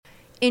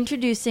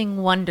Introducing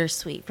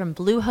Wondersuite from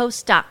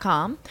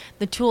Bluehost.com,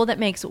 the tool that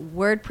makes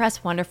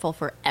WordPress wonderful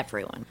for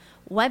everyone.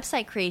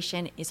 Website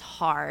creation is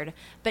hard,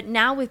 but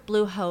now with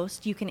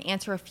Bluehost, you can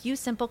answer a few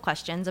simple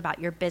questions about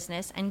your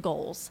business and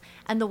goals,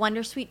 and the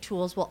Wondersuite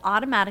tools will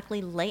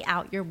automatically lay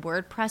out your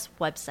WordPress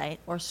website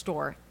or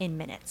store in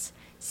minutes.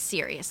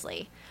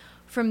 Seriously.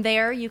 From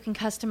there, you can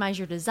customize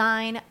your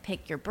design,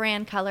 pick your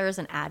brand colors,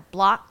 and add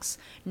blocks.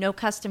 No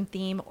custom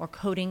theme or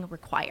coding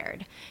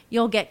required.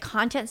 You'll get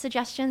content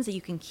suggestions that you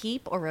can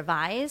keep or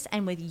revise,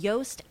 and with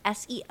Yoast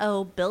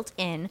SEO built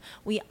in,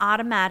 we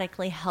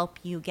automatically help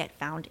you get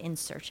found in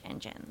search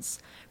engines.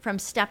 From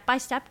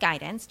step-by-step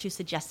guidance to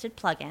suggested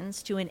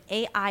plugins to an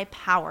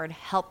AI-powered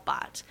help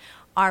bot,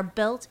 our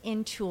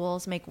built-in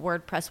tools make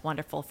WordPress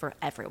wonderful for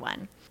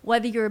everyone.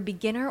 Whether you're a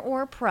beginner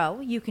or a pro,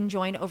 you can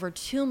join over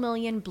 2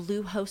 million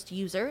Bluehost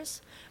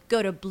users.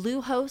 Go to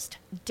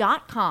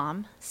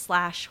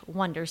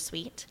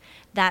bluehost.com/wondersuite.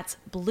 That's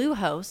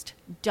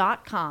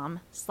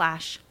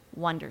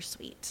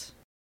bluehost.com/wondersuite.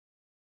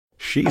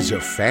 She's a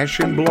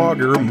fashion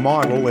blogger,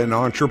 model, and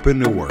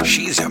entrepreneur.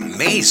 She's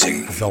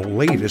amazing. The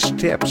latest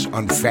tips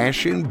on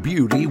fashion,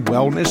 beauty,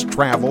 wellness,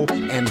 travel,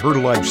 and her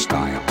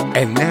lifestyle.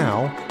 And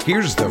now,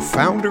 here's the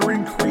founder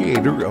and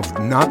creator of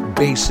Not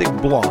Basic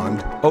Blonde,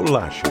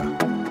 Olasha.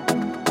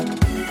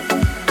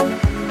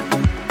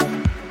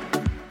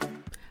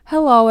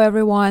 Hello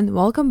everyone,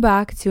 welcome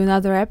back to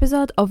another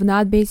episode of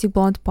Not Basic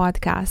Blonde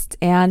podcast.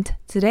 And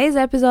today's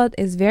episode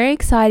is very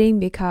exciting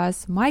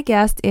because my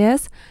guest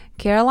is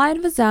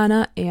Caroline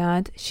Vazana,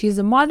 and she's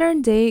a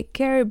modern day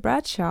Carrie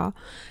Bradshaw.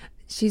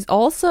 She's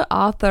also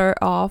author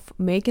of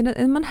Making It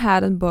in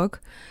Manhattan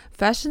book,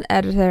 fashion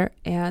editor,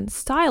 and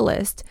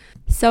stylist.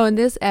 So in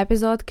this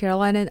episode,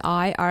 Caroline and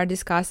I are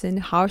discussing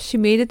how she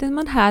made it in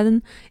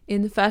Manhattan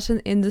in the fashion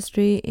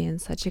industry in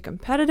such a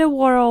competitive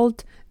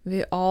world.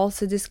 We're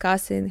also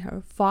discussing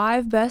her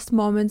 5 best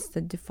moments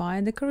that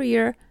define the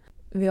career.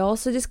 We're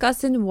also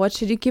discussing what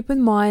should you keep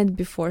in mind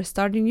before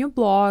starting your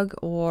blog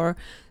or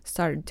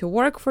starting to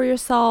work for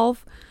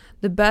yourself,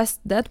 the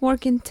best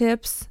networking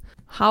tips,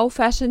 how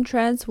fashion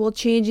trends will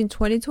change in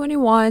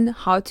 2021,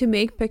 how to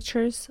make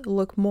pictures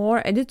look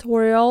more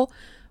editorial,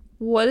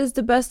 what is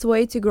the best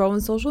way to grow on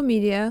social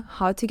media,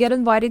 how to get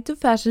invited to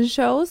fashion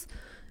shows,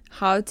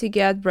 how to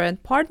get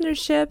brand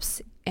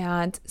partnerships,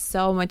 and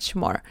so much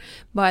more.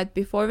 But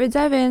before we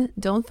dive in,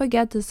 don't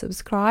forget to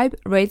subscribe,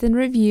 rate, and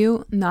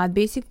review Not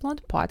Basic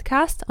Blonde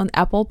podcast on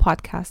Apple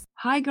Podcasts.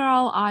 Hi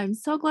girl, I'm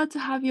so glad to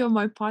have you on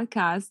my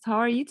podcast. How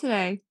are you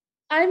today?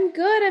 I'm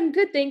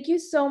good. Thank you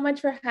so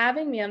much for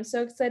having me. I'm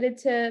so excited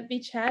to be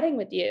chatting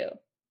with you.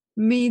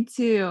 Me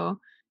too.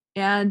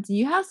 And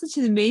you have such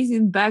an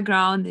amazing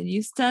background and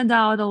you stand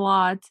out a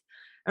lot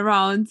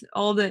around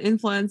all the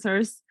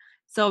influencers.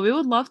 So we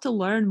would love to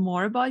learn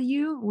more about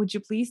you. Would you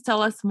please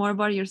tell us more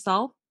about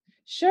yourself?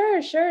 Sure.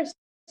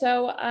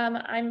 So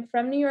I'm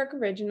from New York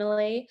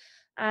originally.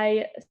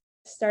 I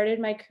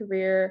started my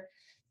career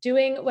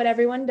doing what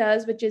everyone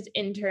does, which is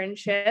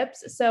internships.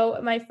 So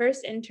my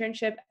first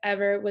internship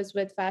ever was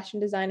with fashion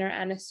designer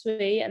Anna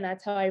Sui, and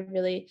that's how I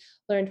really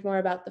learned more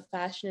about the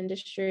fashion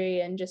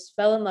industry and just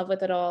fell in love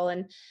with it all.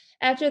 And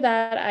after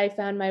that, I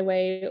found my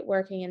way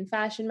working in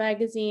fashion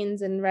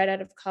magazines, and right out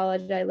of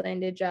college, I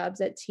landed jobs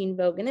at Teen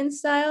Vogue and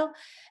InStyle.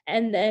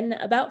 And then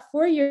about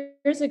 4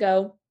 years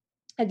ago,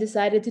 I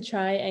decided to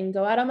try and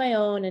go out on my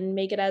own and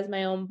make it as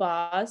my own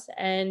boss.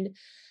 And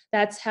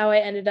that's how I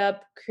ended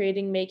up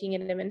creating Making It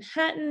in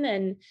Manhattan.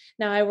 And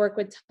now I work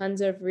with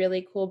tons of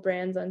really cool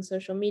brands on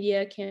social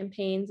media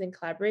campaigns and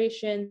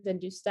collaborations and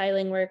do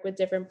styling work with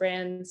different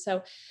brands.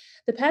 So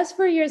the past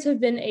 4 years have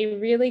been a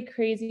really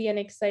crazy and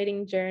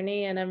exciting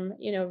journey. And I'm,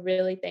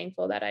 really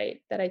thankful that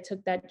I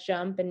took that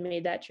jump and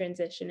made that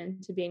transition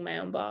into being my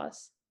own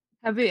boss.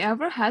 Have you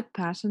ever had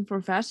passion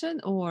for fashion,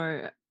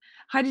 or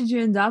how did you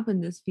end up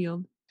in this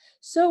field?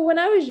 So when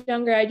I was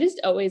younger, I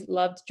just always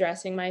loved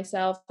dressing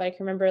myself. I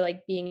can remember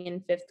like being in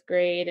 5th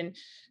grade and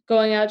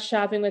going out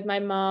shopping with my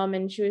mom,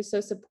 and she was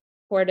so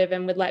supportive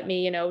and would let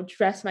me,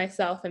 dress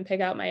myself and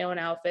pick out my own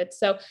outfits.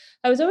 So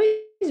I was always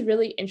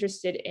really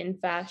interested in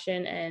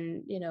fashion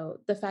and,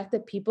 the fact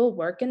that people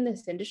work in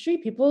this industry,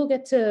 people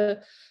get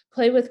to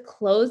play with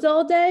clothes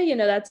all day.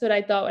 That's what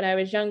I thought when I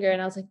was younger.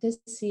 And I was like, this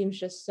seems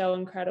just so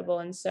incredible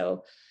and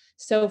so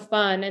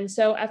fun. And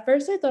so at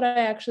first I thought I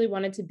actually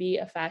wanted to be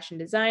a fashion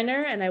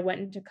designer, and I went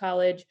into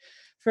college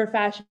for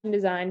fashion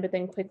design, but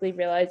then quickly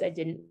realized I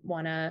didn't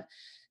want to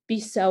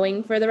be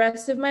sewing for the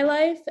rest of my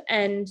life.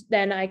 And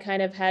then I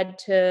kind of had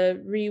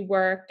to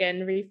rework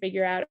and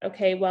refigure out,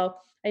 okay,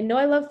 well, I know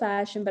I love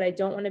fashion, but I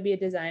don't want to be a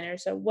designer.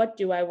 So what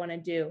do I want to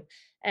do?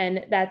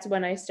 And that's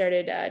when I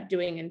started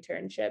doing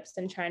internships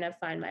and trying to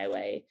find my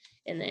way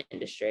in the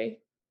industry.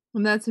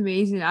 And that's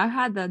amazing. I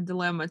had that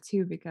dilemma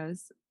too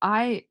because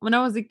when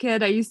I was a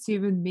kid, I used to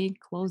even make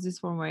clothes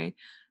for my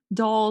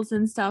dolls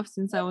and stuff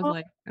since I was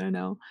like, I don't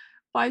know,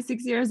 5,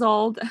 6 years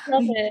old.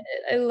 Love it.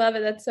 I love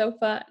it. That's so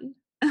fun.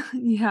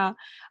 Yeah,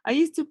 I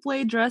used to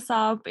play dress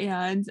up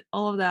and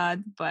all of that,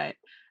 but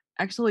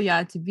actually,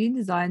 yeah, to be a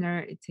designer,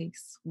 it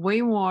takes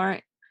way more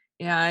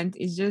And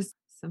it's just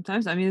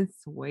sometimes, I mean,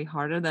 it's way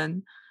harder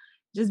than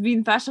just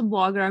being fashion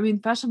blogger. I mean,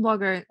 fashion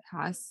blogger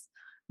has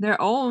their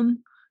own,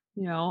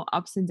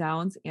 ups and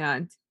downs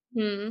and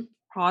Hmm.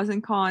 pros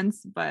and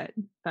cons, but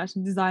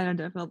fashion designer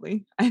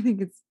definitely. I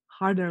think it's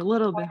harder, a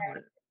little bit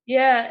harder.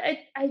 Yeah,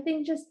 I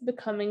think just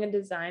becoming a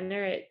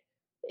designer,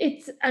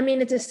 it's I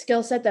mean, it's a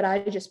skill set that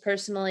I just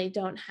personally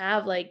don't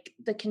have, like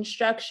the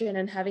construction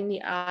and having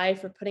the eye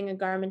for putting a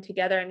garment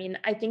together. I mean,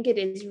 I think it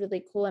is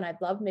really cool and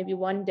I'd love maybe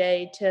one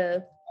day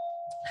to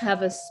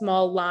have a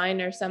small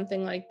line or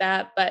something like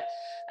that. But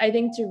I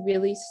think to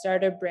really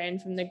start a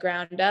brand from the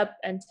ground up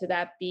and to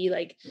that be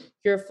like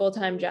your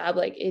full-time job,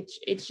 like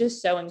it's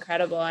just so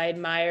incredible. I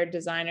admire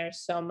designers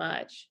so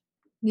much.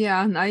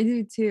 Yeah, and I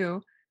do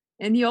too.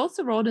 And he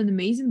also wrote an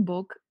amazing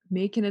book,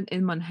 Making It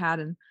in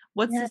Manhattan.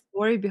 What's the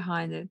story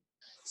behind it?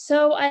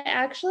 So I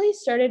actually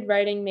started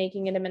writing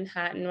Making It in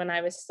Manhattan when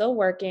I was still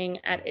working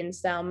at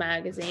InStyle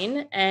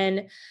magazine.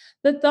 And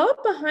the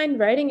thought behind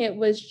writing it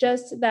was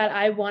just that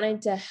I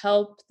wanted to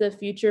help the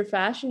future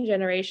fashion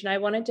generation. I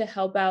wanted to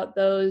help out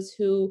those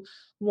who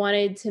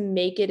wanted to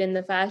make it in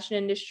the fashion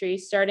industry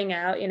starting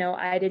out.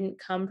 I didn't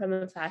come from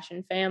a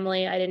fashion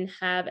family. I didn't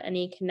have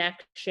any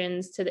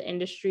connections to the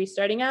industry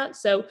starting out.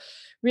 So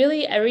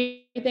really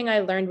everything I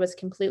learned was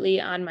completely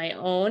on my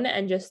own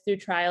and just through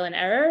trial and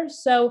error.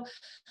 So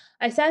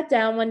I sat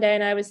down one day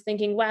and I was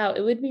thinking, wow,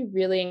 it would be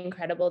really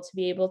incredible to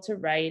be able to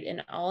write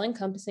an all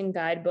encompassing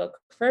guidebook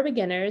for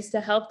beginners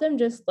to help them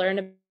just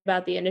learn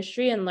about the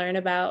industry and learn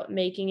about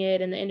making it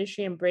in the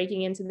industry and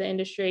breaking into the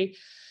industry.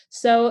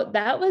 So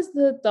that was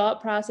the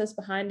thought process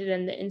behind it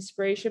and the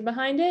inspiration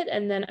behind it.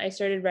 And then I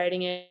started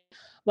writing it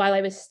while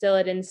I was still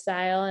at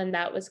InStyle. And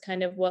that was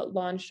kind of what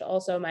launched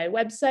also my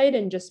website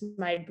and just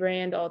my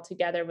brand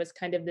altogether was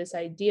kind of this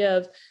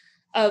idea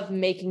of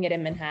making it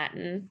in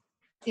Manhattan.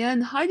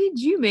 And how did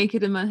you make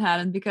it in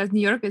Manhattan? Because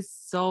New York is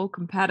so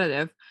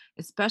competitive,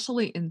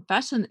 especially in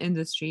fashion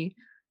industry.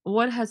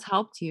 What has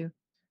helped you?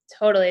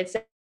 Totally. It's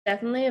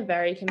definitely a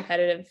very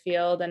competitive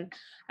field and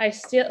I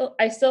still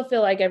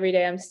feel like every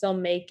day I'm still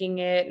making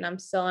it and I'm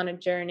still on a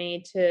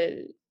journey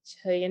to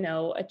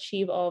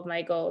achieve all of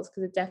my goals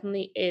because it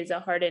definitely is a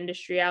hard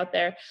industry out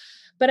there.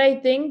 But I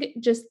think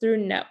just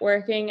through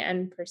networking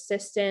and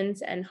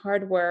persistence and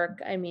hard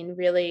work, I mean,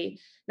 really,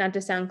 not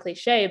to sound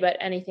cliche, but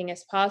anything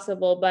is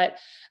possible. But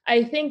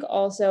I think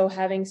also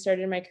having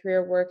started my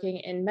career working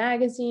in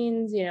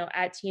magazines,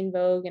 at Teen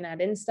Vogue and at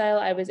InStyle,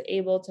 I was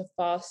able to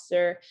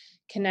foster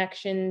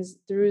connections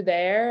through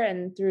there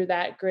and through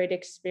that great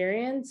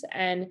experience.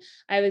 And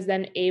I was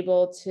then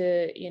able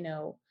to,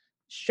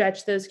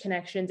 stretch those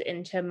connections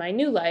into my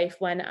new life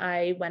when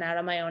I went out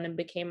on my own and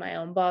became my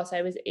own boss.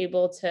 I was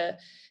able to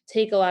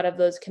take a lot of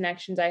those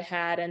connections I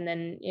had and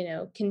then,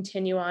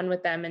 continue on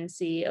with them and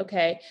see,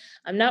 okay,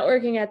 I'm not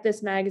working at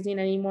this magazine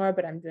anymore,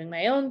 but I'm doing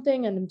my own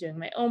thing and I'm doing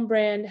my own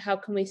brand. How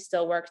can we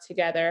still work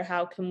together?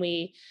 How can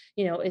we,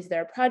 is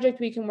there a project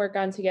we can work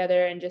on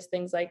together and just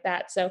things like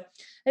that? So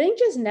I think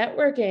just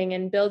networking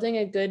and building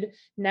a good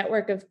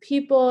network of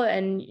people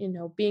and,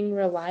 being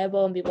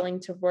reliable and be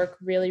willing to work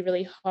really,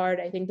 really hard.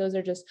 I think those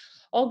are just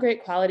all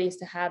great qualities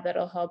to have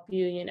that'll help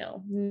you,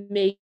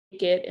 make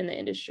it in the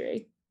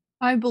industry.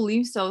 I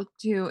believe so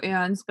too,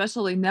 and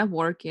especially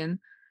networking.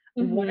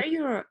 What Mhm. are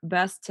your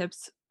best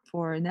tips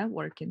for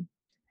networking?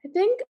 I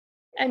think,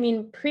 I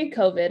mean,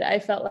 pre-COVID, I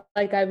felt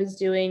like I was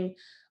doing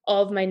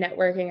all of my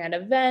networking at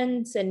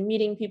events and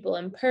meeting people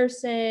in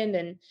person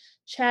and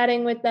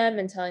chatting with them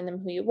and telling them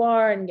who you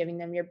are and giving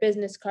them your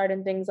business card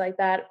and things like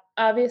that.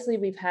 Obviously,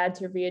 we've had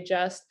to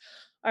readjust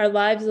our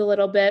lives a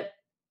little bit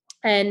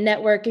and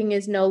networking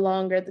is no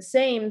longer the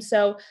same.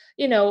 So,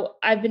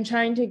 I've been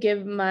trying to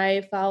give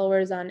my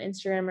followers on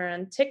Instagram or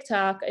on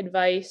TikTok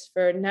advice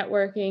for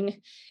networking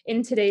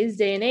in today's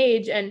day and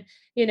age. And,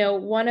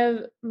 one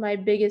of my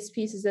biggest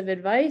pieces of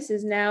advice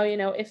is now,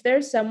 if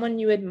there's someone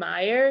you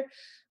admire,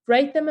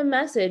 write them a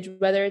message,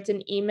 whether it's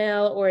an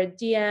email or a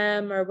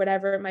DM or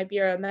whatever it might be,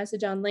 or a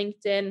message on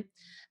LinkedIn.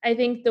 I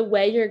think the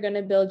way you're going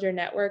to build your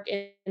network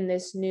in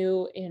this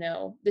new,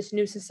 this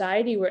new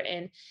society we're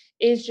in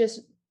is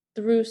just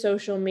through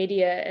social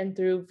media and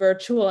through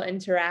virtual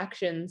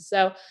interactions.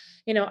 So,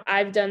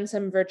 I've done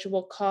some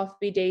virtual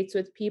coffee dates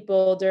with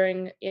people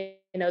during,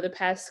 the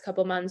past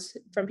couple months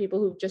from people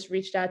who've just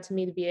reached out to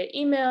me via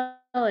email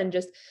and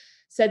just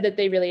said that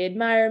they really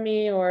admire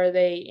me or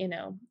they,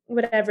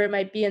 whatever it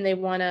might be, and they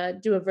want to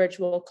do a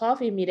virtual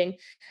coffee meeting.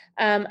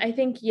 I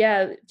think,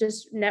 yeah,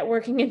 just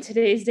networking in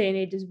today's day and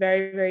age is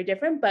very, very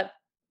different, but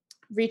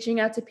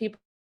reaching out to people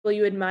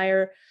you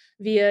admire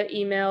via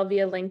email,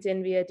 via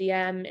LinkedIn, via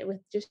DM with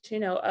just,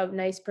 a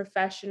nice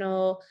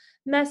professional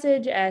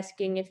message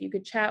asking if you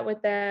could chat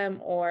with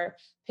them or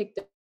pick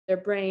their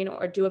brain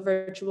or do a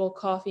virtual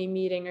coffee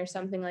meeting or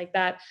something like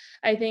that.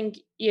 I think,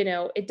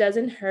 it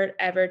doesn't hurt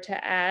ever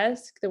to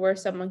ask. The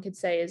worst someone could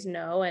say is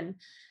no. And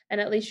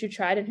at least you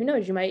tried. And who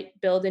knows, you might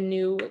build a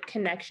new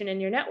connection in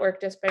your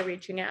network just by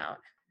reaching out.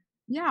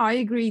 Yeah, I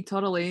agree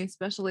totally.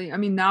 Especially, I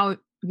mean, now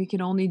we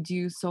can only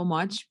do so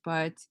much,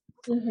 but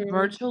Mhm.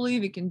 virtually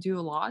we can do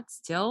a lot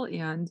still.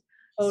 And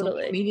social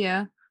Totally.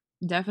 media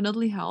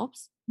definitely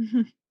helps.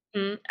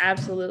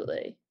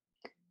 Absolutely.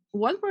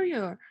 What were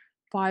your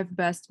 5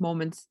 best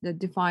moments that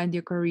defined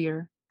your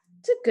career?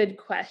 It's a good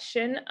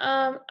question.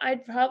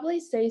 I'd probably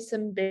say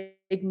some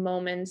big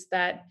moments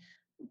that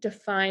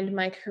defined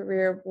my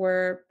career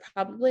were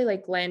probably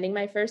like landing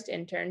my first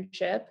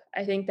internship.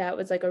 I think that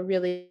was like a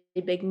really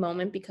big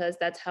moment because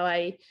that's how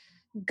I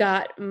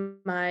got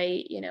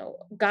my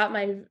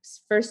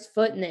first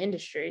foot in the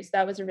industry. So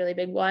that was a really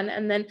big one.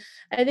 And then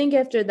I think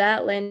after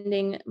that,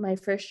 landing my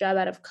first job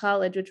out of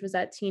college, which was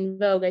at Teen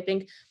Vogue, I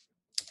think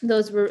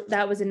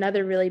that was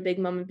another really big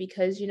moment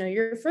because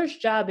your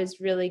first job is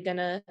really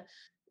gonna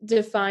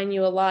define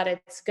you a lot.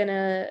 It's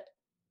gonna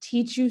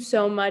teach you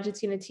so much.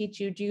 It's gonna teach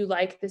you, do you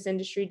like this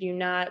industry? Do you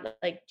not?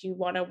 Like, do you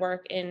want to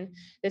work in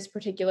this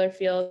particular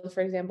field?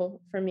 For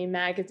example, for me,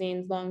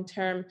 magazines, long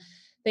term,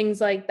 things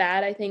like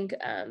that. I think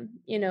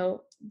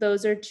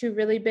those are two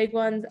really big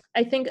ones.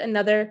 I think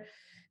another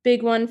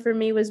big one for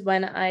me was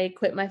when I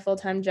quit my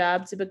full-time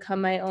job to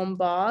become my own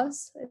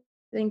boss. I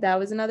think that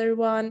was another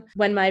one.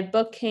 When my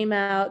book came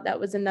out, that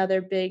was another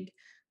big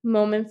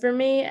moment for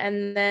me.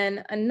 And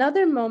then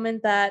another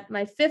moment, that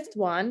my fifth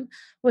one,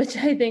 which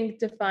I think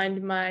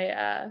defined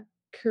my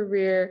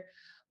career,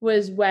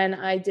 was when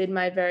I did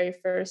my very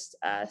first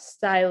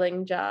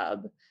styling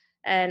job,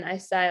 and I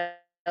styled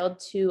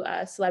to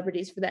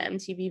celebrities for the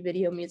MTV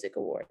Video Music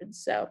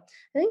Awards. So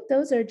I think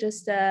those are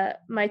just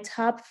my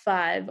top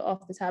five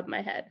off the top of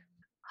my head.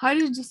 How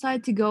did you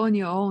decide to go on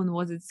your own?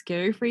 Was it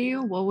scary for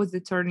you? What was the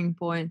turning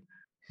point?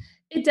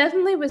 It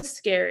definitely was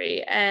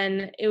scary,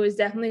 and it was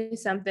definitely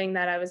something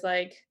that I was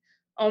like,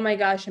 "Oh my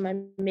gosh, am I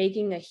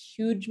making a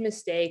huge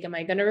mistake? Am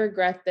I gonna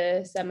regret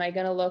this? Am I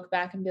gonna look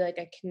back and be like,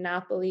 I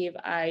cannot believe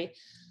I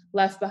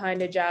left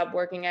behind a job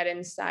working at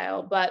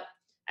InStyle?" But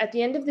at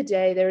the end of the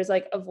day, there was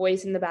like a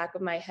voice in the back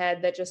of my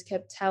head that just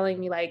kept telling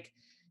me like,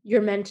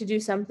 "You're meant to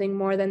do something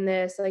more than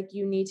this. Like,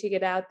 you need to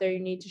get out there, you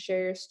need to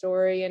share your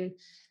story."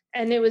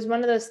 And it was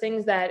one of those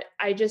things that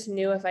I just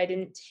knew if I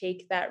didn't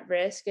take that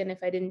risk and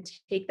if I didn't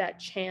take that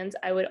chance,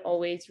 I would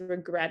always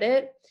regret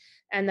it,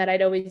 and that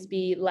I'd always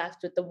be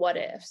left with the what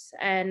ifs.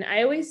 And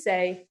I always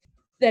say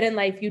that in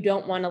life, you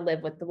don't want to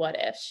live with the what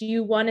ifs.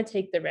 You want to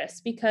take the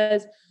risk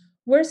because,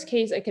 worst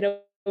case, I could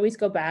always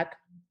go back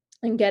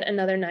and get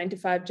another 9 to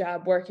 5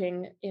 job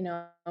working, in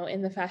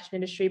the fashion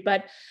industry.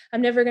 But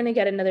I'm never going to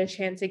get another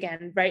chance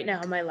again right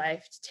now in my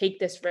life to take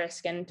this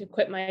risk and to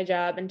quit my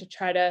job and to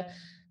try to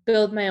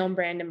build my own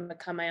brand and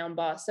become my own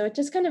boss. So it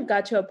just kind of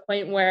got to a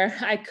point where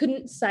I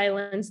couldn't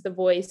silence the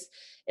voice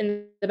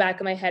in the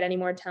back of my head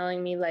anymore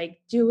telling me like,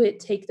 do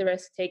it, take the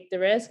risk, take the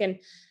risk. And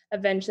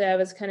eventually I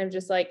was kind of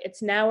just like,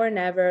 it's now or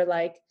never.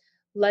 Like,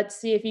 let's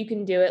see if you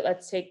can do it.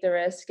 Let's take the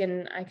risk.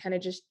 And I kind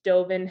of just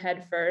dove in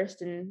head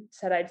first and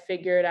said I'd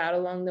figure it out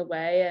along the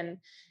way. And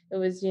it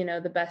was,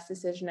 the best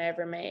decision I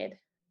ever made.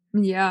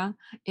 Yeah.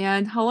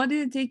 And how long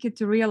did it take you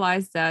to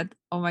realize that,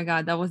 oh my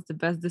God, that was the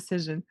best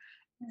decision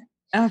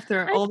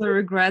after I all the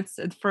regrets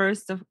at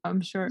first,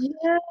 I'm sure.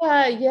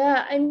 Yeah,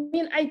 yeah. I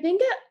mean, I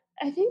think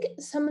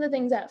some of the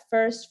things at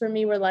first for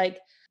me were like,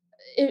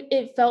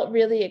 it felt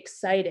really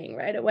exciting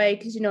right away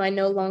because I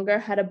no longer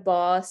had a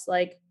boss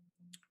like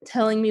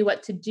telling me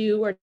what to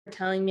do or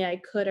telling me I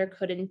could or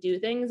couldn't do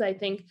things. I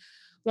think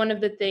one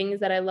of the things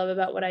that I love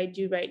about what I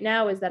do right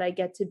now is that I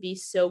get to be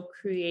so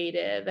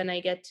creative and I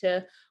get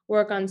to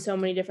work on so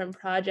many different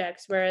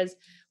projects. Whereas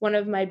one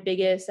of my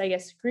biggest, I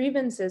guess,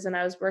 grievances when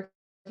I was working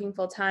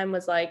full time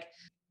was like,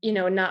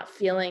 not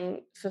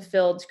feeling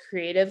fulfilled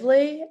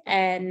creatively.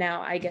 And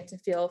now I get to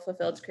feel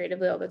fulfilled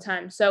creatively all the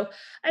time. So,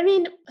 I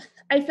mean,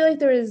 I feel like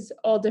there was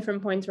all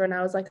different points when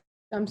I was like,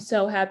 I'm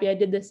so happy I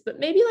did this, but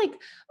maybe like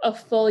a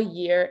full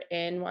year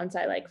in, once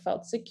I like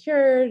felt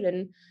secured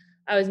and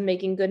I was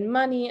making good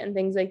money and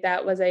things like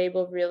that, was I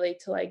able really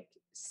to like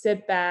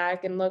sit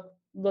back and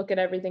look at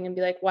everything and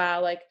be like,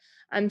 wow, like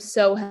I'm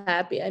so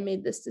happy I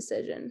made this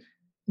decision.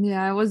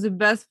 Yeah, it was the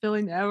best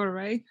feeling ever,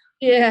 right?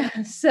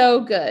 Yeah, so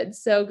good,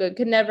 so good.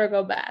 Could never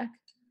go back.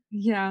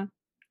 Yeah.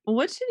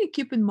 What should you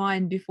keep in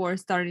mind before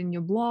starting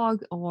your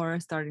blog or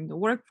starting to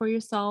work for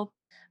yourself?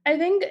 I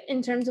think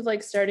in terms of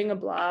like starting a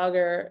blog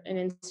or an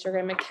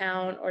Instagram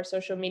account or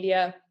social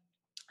media,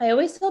 I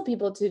always tell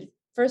people to,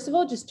 first of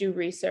all, just do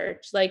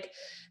research. Like,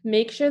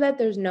 make sure that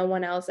there's no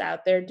one else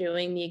out there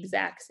doing the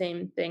exact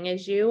same thing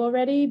as you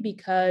already,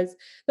 because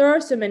there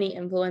are so many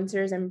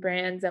influencers and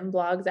brands and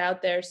blogs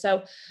out there.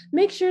 So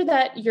make sure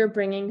that you're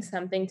bringing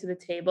something to the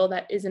table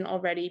that isn't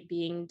already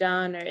being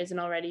done or isn't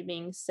already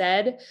being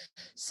said.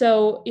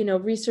 So,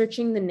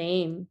 researching the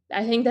name,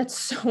 I think that's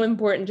so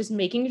important. Just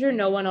making sure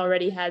no one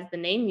already has the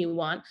name you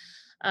want,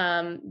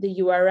 the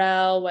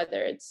URL,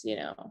 whether it's,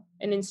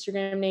 an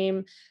Instagram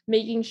name,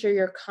 making sure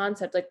your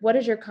concept, like, what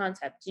is your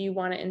concept? Do you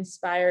want to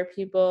inspire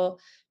people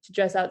to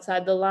dress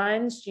outside the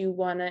lines? Do you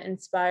want to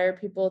inspire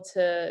people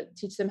to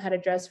teach them how to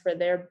dress for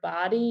their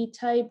body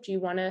type? Do you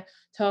want to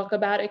talk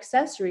about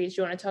accessories?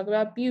 Do you want to talk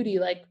about beauty?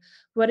 Like,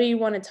 what do you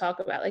want to talk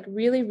about? Like,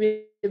 really,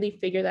 really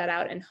figure that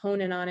out and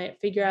hone in on it.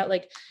 Figure out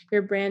like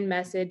your brand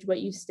message, what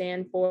you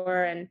stand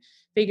for, and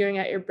figuring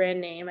out your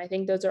brand name. I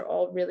think those are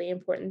all really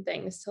important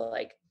things to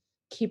like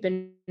keep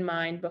in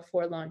mind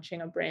before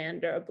launching a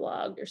brand or a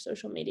blog or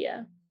social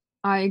media.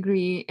 I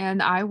agree.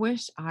 And I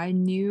wish I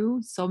knew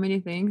so many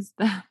things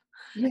that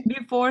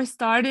before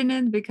starting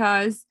it,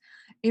 because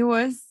it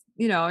was,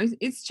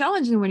 it's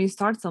challenging when you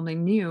start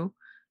something new.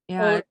 And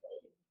Totally.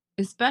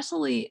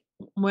 especially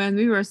when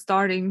we were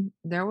starting,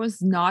 there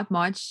was not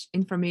much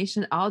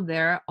information out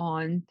there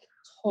on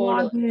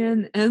Totally.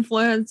 blogging,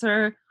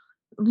 influencer,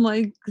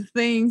 like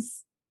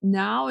things.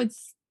 Now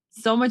it's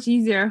so much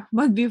easier,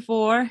 but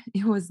before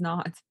it was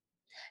not.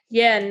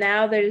 Yeah,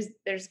 now there's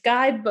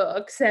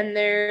guidebooks and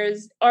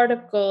there's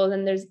articles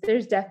and there's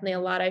definitely a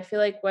lot. I feel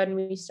like when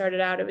we started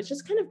out, it was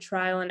just kind of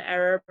trial and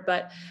error,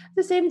 but at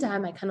the same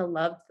time, I kind of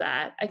loved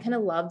that. I kind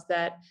of loved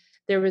that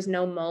there was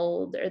no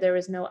mold or there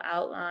was no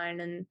outline,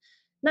 and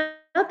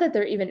not that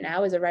there even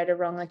now is a right or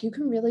wrong. Like you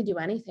can really do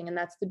anything, and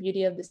that's the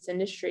beauty of this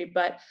industry.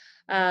 But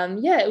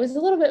yeah, it was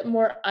a little bit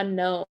more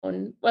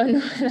unknown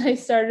when I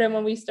started and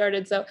when we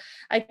started. So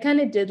I kind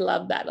of did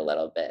love that a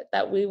little bit,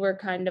 that we were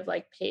kind of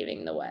like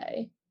paving the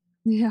way.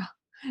 Yeah,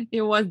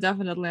 it was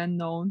definitely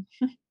unknown.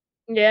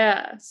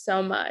 Yeah,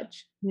 so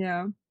much.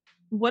 Yeah.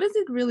 What does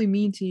it really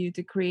mean to you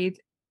to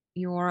create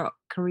your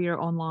career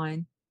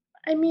online?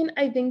 I mean,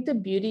 I think the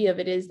beauty of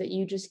it is that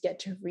you just get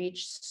to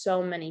reach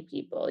so many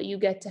people. You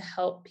get to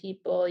help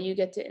people, you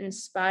get to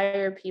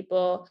inspire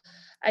people.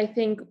 I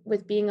think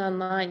with being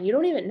online, you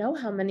don't even know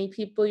how many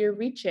people you're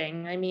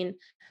reaching. I mean,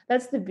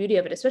 that's the beauty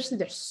of it, especially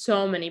there's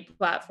so many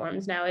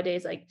platforms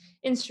nowadays like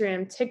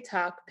Instagram,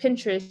 TikTok,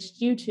 Pinterest,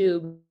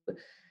 YouTube.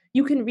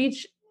 You can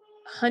reach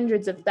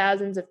hundreds of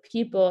thousands of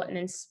people and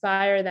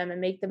inspire them and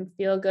make them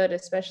feel good,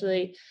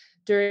 especially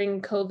during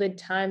COVID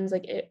times.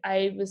 Like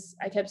I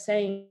kept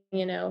saying,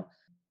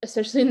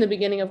 especially in the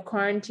beginning of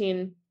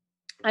quarantine,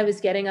 I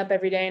was getting up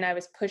every day and I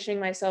was pushing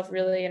myself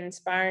really and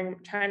inspiring,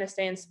 trying to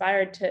stay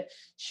inspired to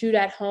shoot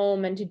at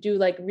home and to do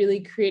like really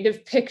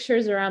creative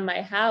pictures around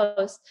my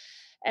house.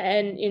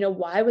 And,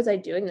 why was I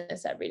doing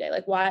this every day?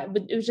 Like, why?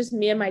 But it was just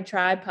me and my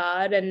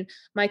tripod and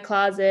my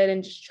closet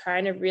and just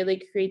trying to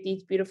really create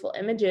these beautiful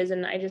images.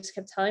 And I just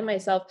kept telling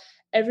myself,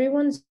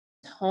 everyone's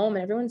home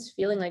and everyone's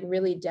feeling like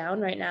really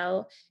down right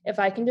now. If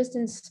I can just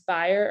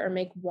inspire or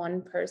make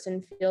one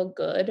person feel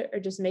good or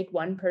just make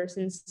one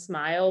person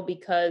smile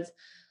because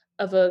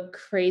of a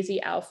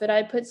crazy outfit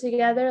I put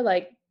together,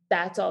 like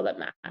that's all that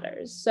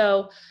matters.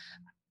 So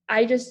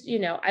I just,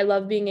 I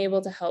love being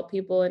able to help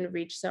people and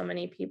reach so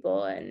many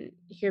people and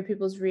hear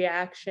people's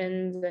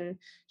reactions and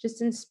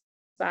just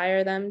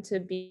inspire them to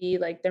be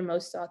like their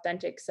most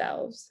authentic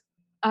selves.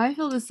 I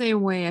feel the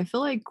same way. I feel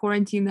like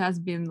quarantine has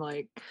been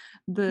like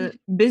the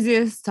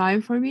busiest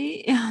time for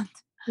me. And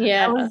I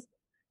Yeah. was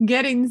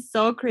getting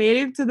so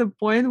creative to the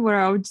point where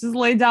I would just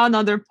lay down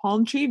under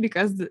palm tree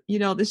because the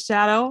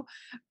shadow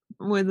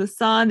with the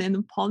sun and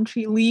the palm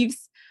tree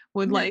leaves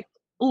would like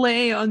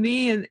lay on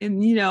me, and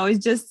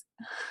it's just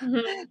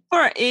Mhm.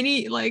 for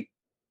any like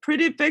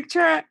pretty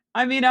picture.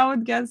 I mean, I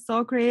would get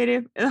so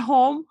creative at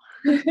home.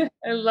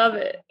 I love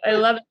it. I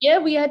love it. Yeah,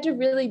 we had to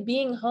really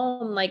being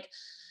home, like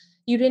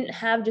you didn't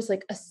have just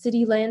like a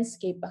city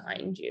landscape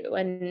behind you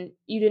and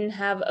you didn't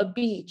have a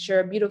beach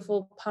or a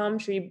beautiful palm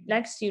tree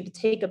next to you to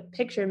take a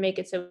picture and make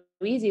it so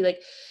easy.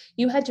 Like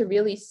you had to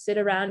really sit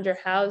around your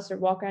house or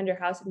walk around your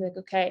house and be like,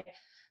 okay,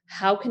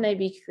 how can I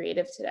be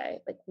creative today?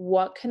 Like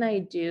what can I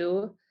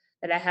do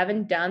that I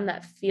haven't done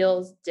that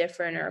feels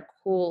different or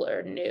cool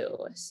or new?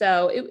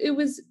 So it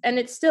was, and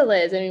it still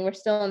is. I mean, we're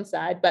still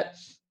inside, but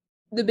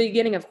the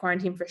beginning of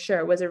quarantine for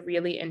sure was a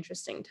really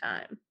interesting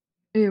time.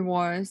 It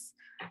was.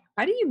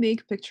 How do you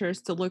make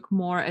pictures to look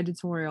more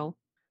editorial?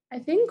 I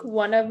think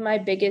one of my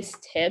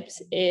biggest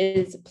tips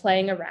is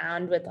playing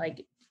around with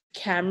like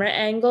camera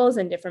angles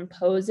and different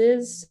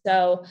poses.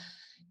 So,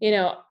 you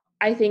know,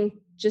 I think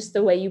just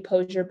the way you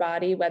pose your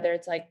body, whether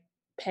it's like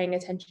paying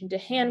attention to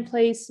hand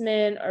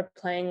placement or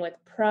playing with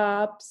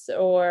props,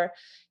 or,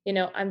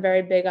 I'm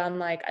very big on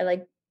like, I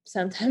like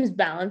sometimes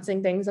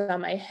balancing things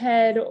on my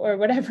head or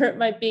whatever it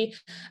might be.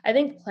 I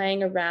think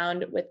playing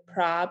around with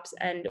props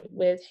and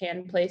with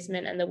hand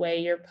placement and the way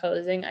you're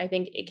posing, I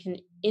think it can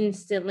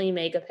instantly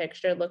make a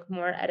picture look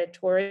more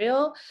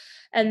editorial.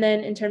 And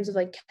then in terms of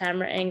like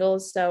camera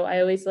angles, so I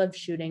always love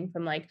shooting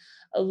from like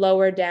a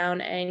lower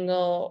down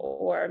angle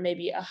or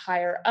maybe a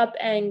higher up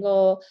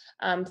angle.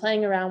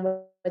 Playing around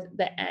with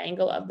the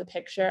angle of the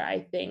picture,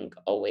 I think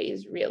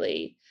always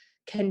really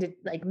can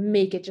like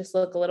make it just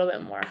look a little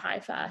bit more high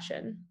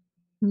fashion.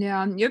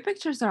 Yeah, your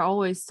pictures are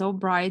always so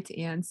bright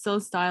and so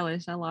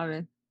stylish. I love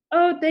it.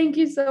 Oh, thank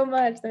you so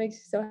much. That makes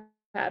me so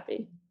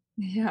happy.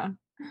 Yeah.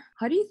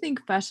 How do you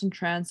think fashion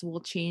trends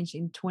will change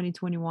in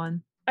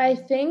 2021? I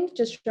think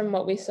just from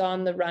what we saw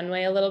on the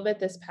runway a little bit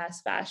this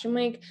past fashion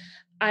week,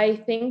 I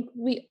think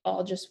we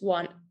all just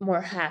want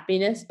more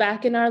happiness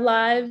back in our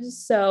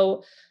lives.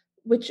 So,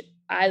 which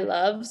I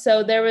love.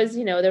 So there was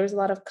a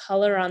lot of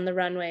color on the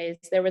runways.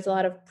 There was a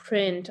lot of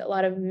print, a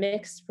lot of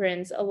mixed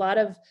prints, a lot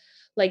of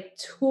like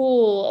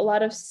tulle, a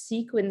lot of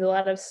sequins, a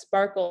lot of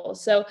sparkle.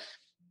 So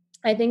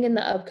I think in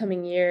the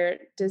upcoming year,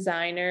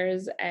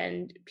 designers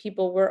and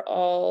people were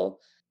all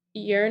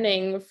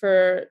yearning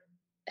for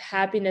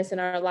happiness in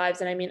our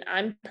lives. And I mean,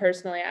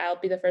 I'll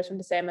be the first one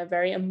to say I'm a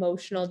very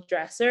emotional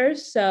dresser.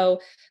 So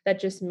that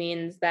just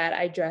means that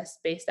I dress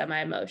based on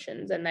my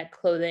emotions and that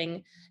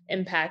clothing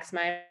impacts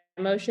my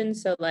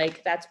emotions. So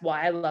like that's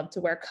why I love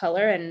to wear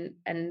color, and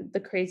the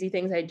crazy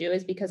things I do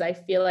is because I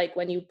feel like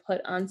when you put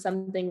on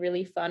something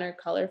really fun or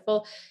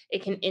colorful,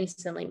 it can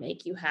instantly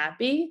make you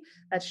happy.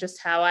 That's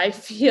just how I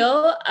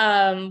feel.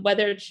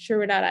 Whether it's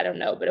true or not, I don't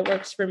know, but it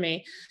works for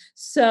me.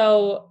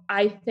 So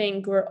I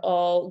think we're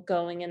all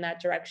going in that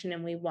direction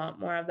and we want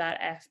more of that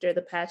after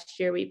the past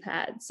year we've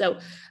had. So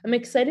I'm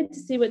excited to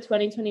see what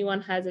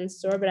 2021 has in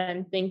store, but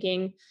I'm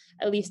thinking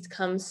at least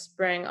come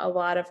spring, a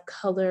lot of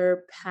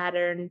color,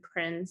 pattern,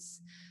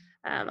 prints,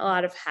 a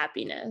lot of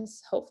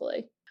happiness,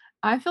 hopefully.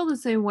 I feel the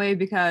same way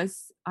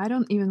because I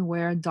don't even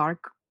wear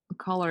dark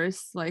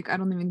colors. Like I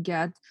don't even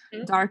get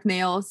dark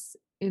nails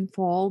in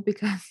fall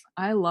because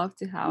I love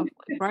to have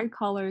like bright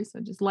colors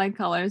or just light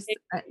colors.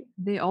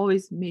 They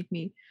always make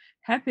me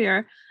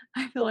happier.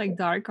 I feel like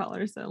dark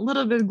colors are a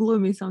little bit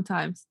gloomy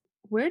sometimes.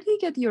 Where do you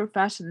get your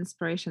fashion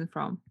inspiration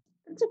from?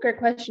 That's a great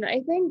question.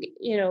 I think,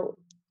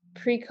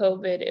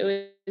 pre-COVID,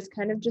 it was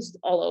kind of just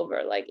all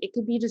over. Like it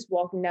could be just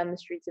walking down the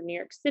streets of New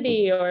York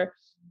City or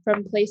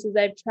from places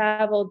I've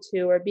traveled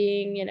to or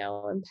being,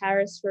 in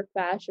Paris for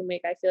Fashion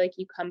Week. I feel like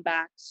you come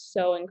back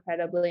so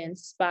incredibly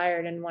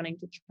inspired and wanting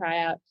to try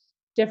out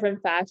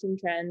different fashion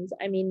trends.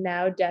 I mean,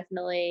 now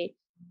definitely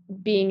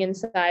being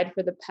inside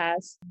for the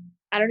past,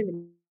 I don't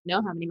even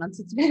know how many months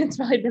it's been. It's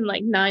probably been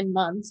like 9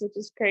 months, which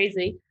is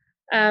crazy.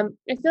 I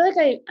feel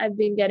like I've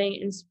been getting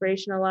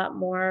inspiration a lot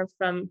more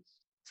from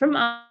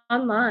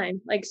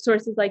online, like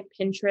sources like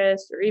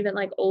Pinterest or even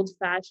like old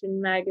fashioned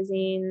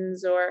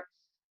magazines. Or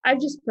I've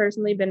just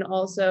personally been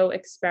also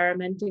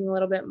experimenting a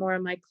little bit more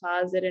in my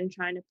closet and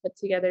trying to put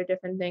together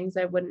different things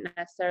I wouldn't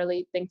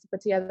necessarily think to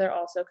put together,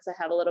 also because I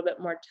have a little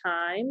bit more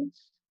time.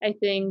 I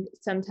think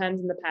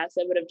sometimes in the past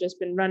I would have just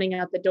been running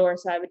out the door,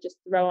 so I would just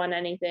throw on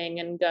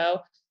anything and go.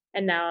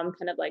 And now I'm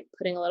kind of like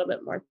putting a little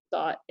bit more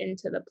thought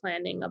into the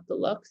planning of the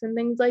looks and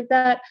things like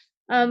that.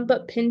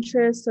 But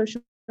Pinterest,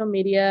 social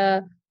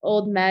media,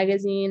 old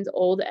magazines,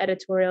 old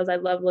editorials. I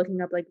love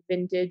looking up like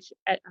vintage,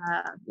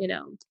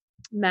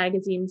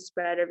 magazine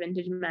spread or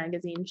vintage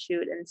magazine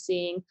shoot and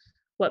seeing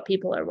what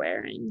people are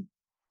wearing.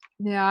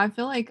 Yeah, I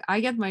feel like I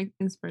get my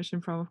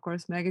inspiration from, of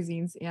course,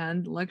 magazines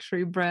and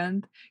luxury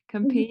brand Mhm.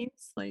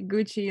 campaigns like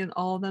Gucci and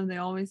all of them. They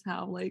always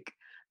have like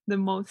the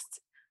most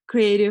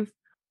creative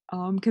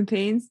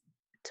campaigns.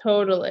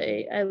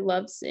 Totally. I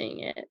love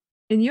seeing it.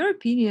 In your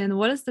opinion,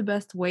 what is the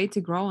best way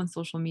to grow on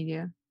social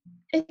media?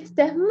 It's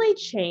definitely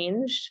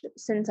changed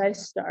since I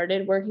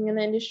started working in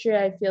the industry.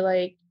 I feel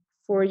like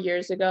 4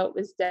 years ago, it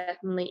was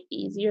definitely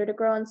easier to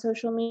grow on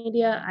social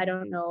media. I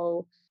don't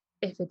know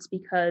if it's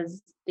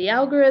because the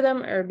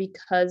algorithm or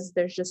because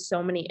there's just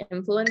so many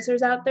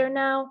influencers out there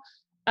now.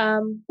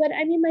 But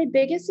I mean, my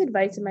biggest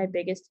advice and my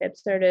biggest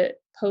tips are to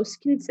post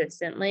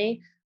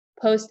consistently,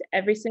 post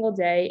every single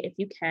day if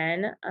you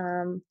can.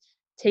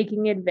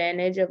 Taking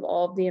advantage of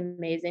all of the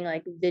amazing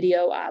like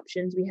video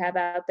options we have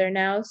out there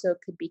now. So it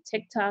could be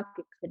TikTok,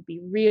 it could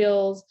be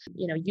Reels.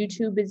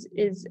 YouTube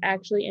is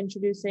actually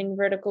introducing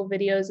vertical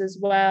videos as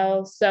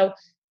well. So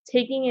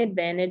taking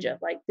advantage of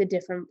like the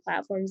different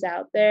platforms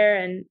out there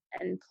and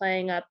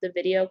playing up the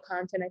video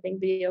content. I think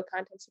video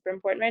content is super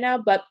important right now,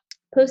 but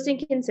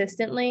posting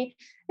consistently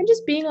and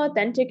just being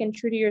authentic and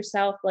true to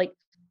yourself, like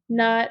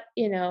not,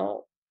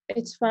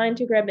 it's fine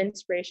to grab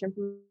inspiration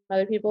from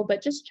other people,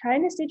 but just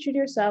trying to stay true to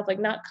yourself, like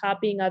not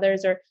copying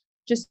others or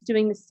just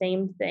doing the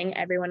same thing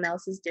everyone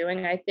else is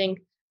doing. I think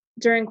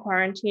during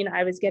quarantine,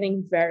 I was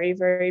getting very,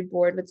 very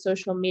bored with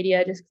social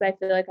media just because I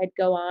feel like I'd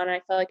go on. I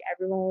felt like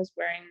everyone was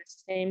wearing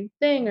the same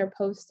thing or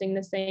posting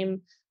the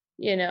same,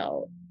 you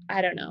know,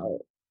 I don't know,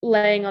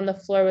 laying on the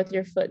floor with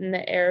your foot in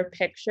the air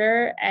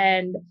picture.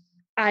 And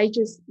I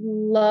just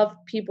love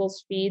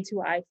people's feeds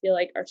who I feel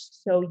like are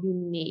so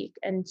unique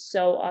and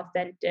so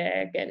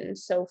authentic and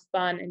so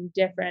fun and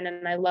different.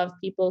 And I love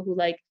people who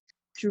like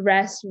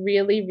dress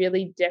really,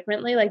 really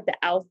differently. Like the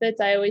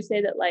outfits, I always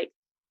say that like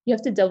you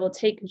have to double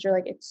take because you're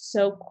like, it's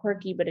so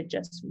quirky, but it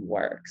just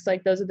works.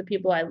 Like those are the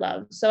people I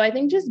love. So I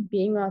think just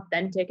being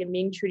authentic and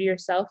being true to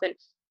yourself and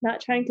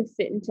not trying to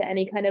fit into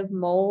any kind of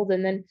mold,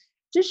 and then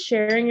just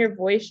sharing your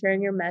voice,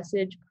 sharing your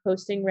message,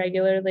 posting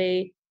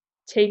regularly,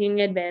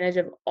 taking advantage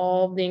of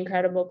all the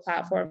incredible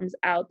platforms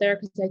out there.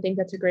 Cause I think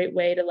that's a great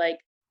way to like,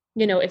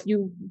 if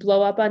you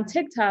blow up on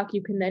TikTok,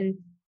 you can then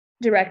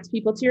direct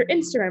people to your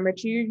Instagram or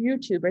to your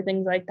YouTube or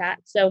things like that.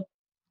 So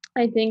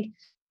I think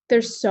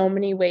there's so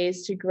many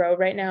ways to grow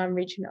right now and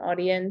reach an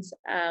audience.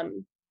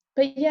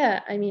 But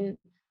yeah, I mean,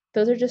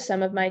 those are just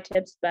some of my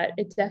tips, but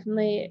it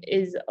definitely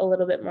is a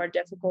little bit more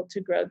difficult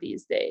to grow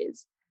these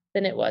days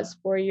than it was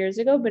 4 years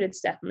ago, but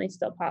it's definitely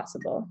still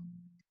possible.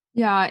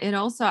 Yeah, and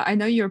also I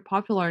know you're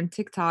popular on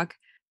TikTok.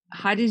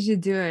 How did you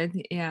do it?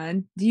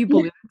 And do you Yeah.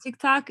 believe in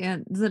TikTok?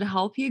 And does it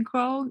help you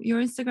grow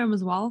your Instagram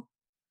as well?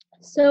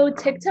 So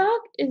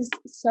TikTok is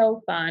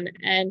so fun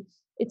and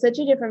it's such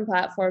a different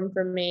platform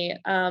for me.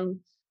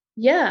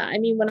 Yeah, I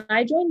mean, when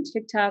I joined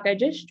TikTok, I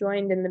just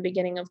joined in the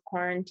beginning of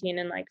quarantine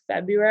in like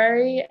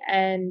February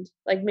and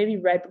like maybe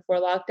right before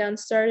lockdown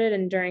started.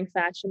 And during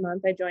Fashion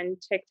Month, I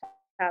joined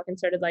TikTok and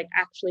started like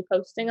actually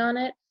posting on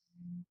it.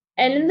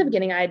 And in the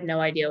beginning, I had no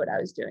idea what I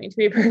was doing, to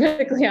be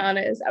perfectly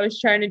honest. I was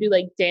trying to do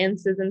like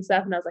dances and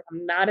stuff, and I was like,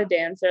 I'm not a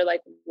dancer.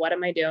 Like, what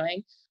am I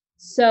doing?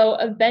 So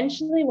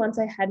eventually, once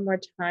I had more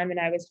time and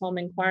I was home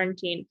in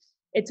quarantine,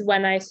 it's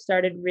when I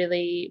started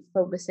really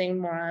focusing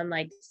more on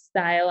like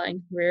style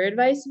and career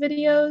advice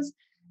videos.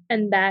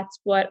 And that's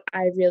what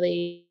I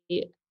really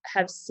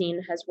have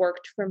seen has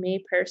worked for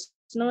me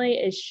personally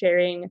is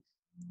sharing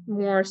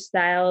more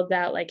style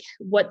about like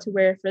what to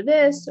wear for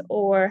this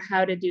or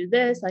how to do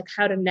this, like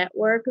how to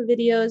network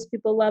videos.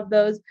 People love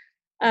those.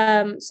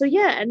 So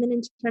yeah, and then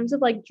in terms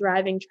of like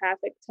driving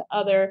traffic to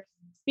other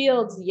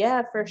fields,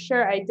 yeah, for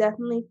sure. I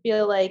definitely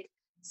feel like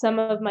some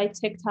of my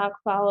TikTok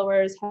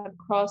followers have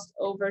crossed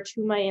over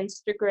to my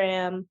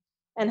Instagram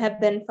and have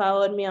then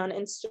followed me on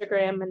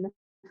Instagram and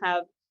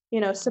have,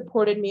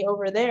 supported me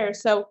over there.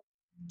 So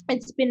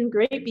it's been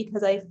great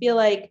because I feel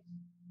like,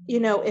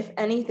 if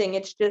anything,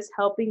 it's just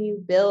helping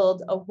you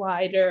build a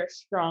wider,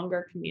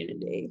 stronger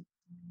community.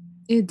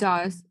 It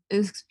does.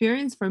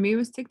 Experience for me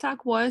with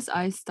TikTok was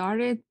I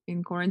started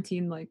in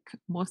quarantine like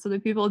most of the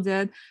people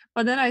did,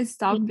 but then I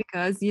stopped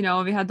because,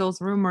 we had those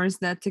rumors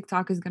that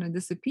TikTok is going to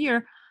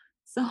disappear.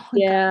 So I kind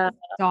Yeah, of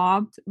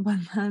stopped, but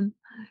then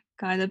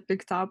kind of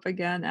picked up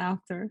again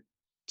after.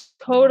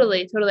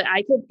 totally, totally.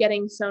 I kept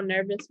getting so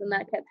nervous when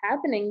that kept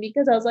happening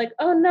because I was like,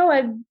 "Oh no,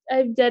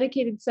 I've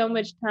dedicated so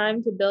much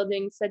time to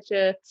building such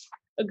a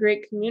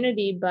great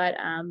community." But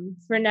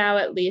for now,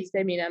 at least,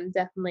 I mean, I'm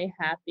definitely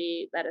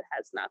happy that it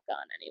has not gone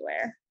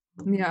anywhere.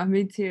 Yeah,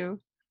 me too.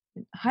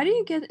 How do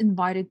you get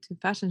invited to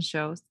fashion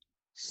shows?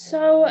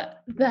 So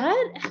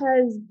that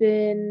has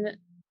been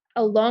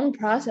a long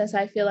process,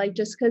 I feel like,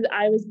 just because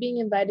I was being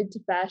invited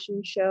to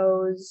fashion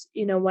shows,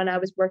 when I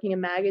was working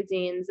in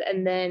magazines.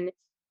 And then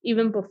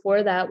even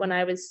before that, when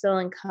I was still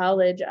in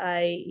college,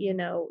 I,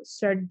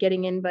 started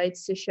getting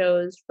invites to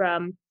shows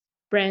from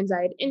brands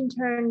I had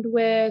interned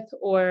with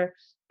or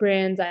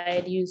brands I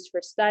had used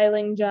for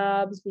styling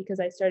jobs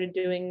because I started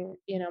doing,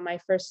 my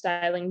first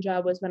styling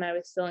job was when I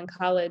was still in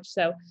college.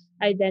 So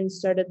I then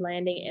started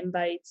landing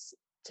invites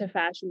to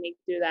Fashion Week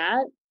through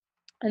that.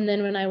 And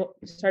then when I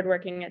started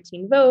working at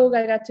Teen Vogue,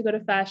 I got to go to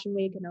Fashion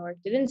Week and I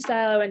worked at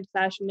InStyle. I went to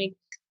Fashion Week.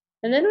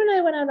 And then when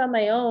I went out on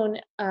my own,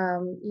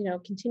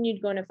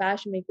 continued going to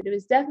Fashion Week, but it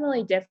was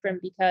definitely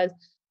different because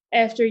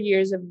after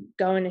years of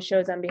going to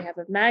shows on behalf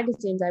of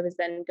magazines, I was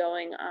then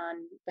going on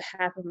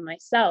behalf of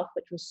myself,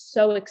 which was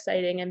so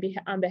exciting, and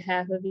on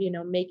behalf of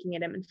making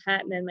it in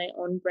Manhattan and my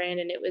own brand.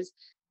 And it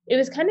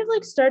was kind of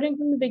like starting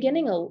from the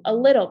beginning a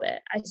little bit.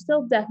 I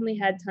still definitely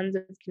had tons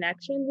of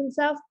connections and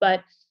stuff,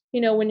 but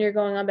when you're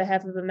going on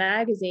behalf of a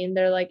magazine,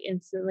 they're like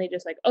instantly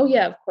just like, oh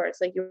yeah, of course,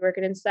 like you're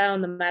working in style,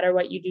 no matter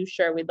what you do,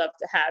 sure, we'd love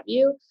to have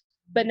you.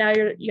 But now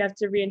you have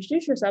to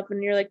reintroduce yourself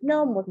and you're like,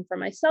 no, I'm working for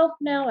myself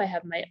now. I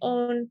have my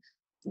own,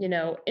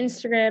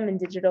 Instagram and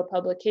digital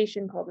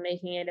publication called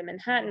Making It in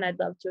Manhattan. I'd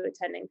love to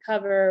attend and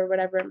cover or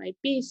whatever it might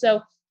be.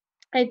 So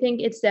I think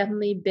it's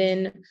definitely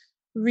been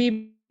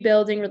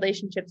rebuilding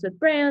relationships with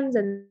brands.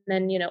 And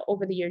then,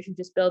 over the years, you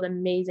just build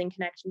amazing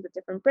connections with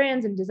different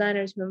brands and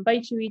designers who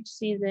invite you each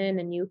season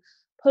and you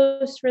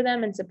post for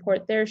them and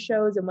support their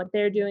shows and what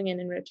they're doing.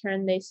 And in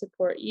return, they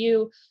support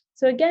you.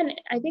 So again,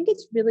 I think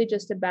it's really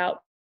just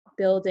about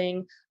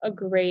building a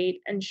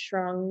great and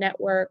strong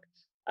network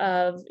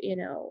of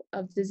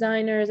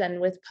designers and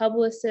with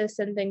publicists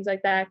and things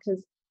like that.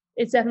 Cause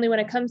it's definitely when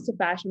it comes to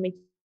fashion, makes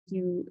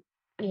you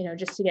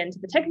just to get into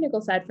the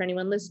technical side for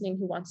anyone listening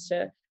who wants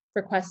to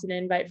request an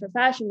invite for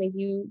Fashion Week,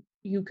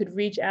 you could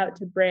reach out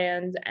to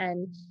brands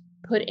and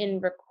put in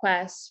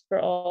requests for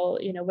all,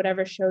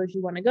 whatever shows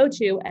you want to go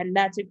to. And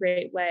that's a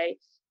great way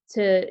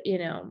to,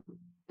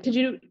 because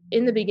you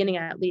in the beginning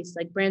at least,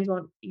 like brands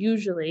won't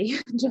usually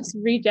just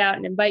reach out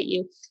and invite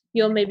you.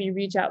 You'll maybe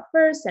reach out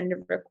first, send a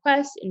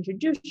request,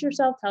 introduce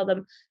yourself, tell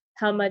them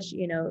how much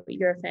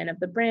you're a fan of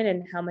the brand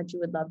and how much you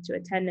would love to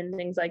attend and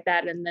things like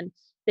that. And then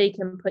they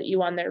can put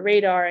you on their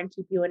radar and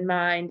keep you in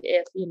mind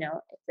if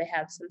they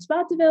have some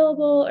spots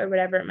available or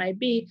whatever it might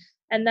be.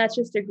 And that's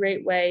just a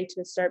great way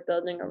to start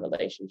building a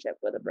relationship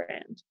with a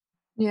brand.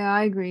 Yeah,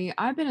 I agree.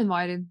 I've been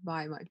invited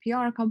by my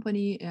PR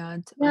company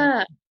and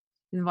Yeah,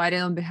 invited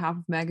on behalf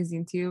of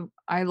magazine too.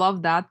 I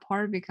love that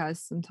part because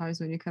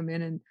sometimes when you come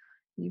in and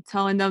you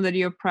telling them that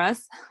you're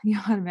press, you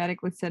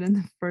automatically sit in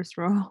the first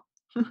row.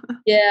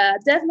 yeah,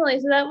 definitely.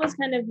 So that was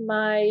kind of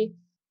my,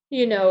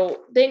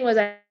 thing was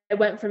I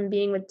went from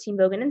being with Team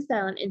Vogue and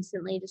InStyle and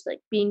instantly just like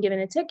being given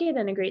a ticket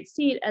and a great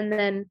seat. And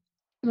then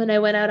when I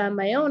went out on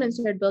my own and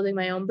started building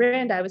my own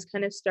brand, I was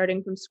kind of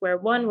starting from square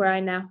one where I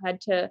now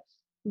had to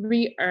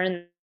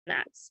re-earn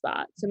that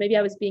spot. So maybe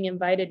I was being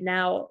invited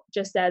now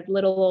just as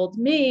little old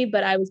me,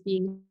 but I was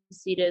being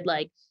seated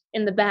like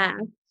in the back.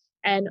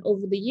 And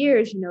over the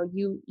years,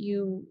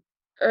 you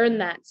earn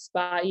that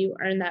spot, you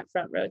earn that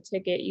front row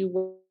ticket,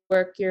 you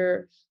work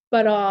your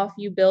butt off,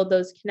 you build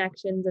those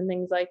connections and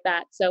things like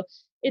that. So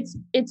it's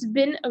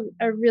been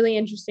a really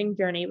interesting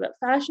journey, but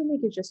Fashion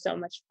Week is just so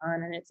much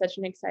fun and it's such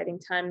an exciting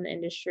time in the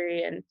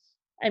industry. And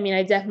I mean,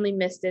 I definitely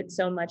missed it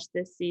so much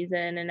this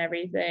season and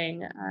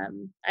everything.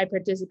 I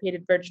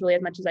participated virtually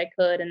as much as I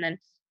could, and then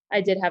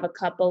I did have a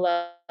couple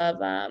of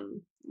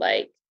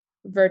like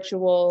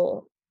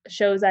virtual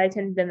shows I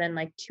attended, and then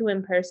like 2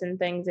 in-person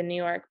things in New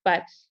York.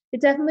 But it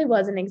definitely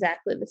wasn't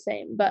exactly the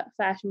same. But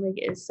Fashion Week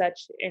is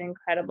such an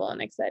incredible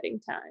and exciting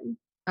time.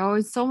 Oh,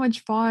 it's so much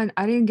fun.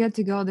 I didn't get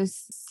to go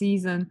this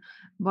season,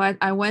 but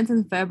I went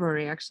in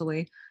February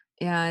actually.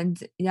 And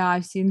yeah,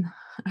 I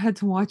had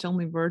to watch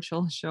only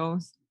virtual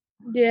shows.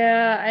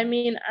 Yeah, I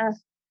mean,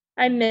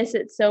 I miss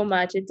it so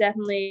much. It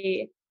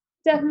definitely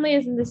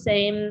isn't the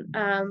same.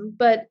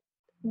 But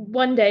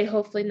one day,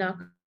 hopefully, knock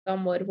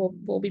on wood,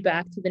 we'll be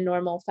back to the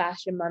normal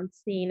fashion month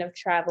scene of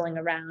traveling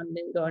around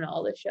and going to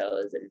all the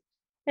shows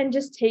and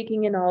just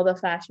taking in all the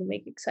Fashion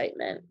Week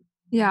excitement.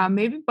 Yeah,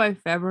 maybe by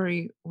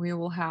February we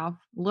will have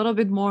a little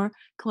bit more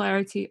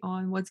clarity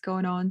on what's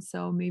going on.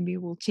 So maybe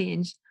we'll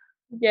change.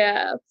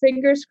 Yeah,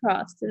 fingers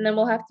crossed. And then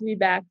we'll have to be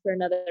back for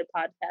another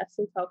podcast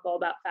to talk all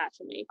about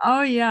Fashion Week.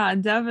 Oh, yeah,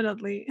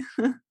 definitely.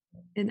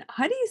 And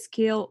how do you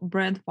scale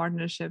brand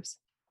partnerships?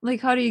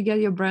 Like, how do you get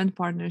your brand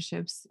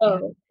partnerships? And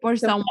Oh, for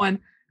so someone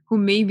who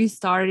may be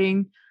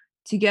starting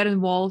to get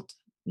involved,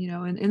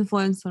 in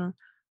influencer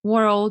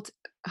world,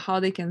 how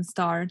they can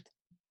start?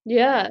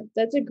 yeah,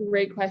 that's a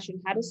great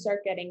question. How to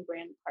start getting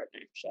brand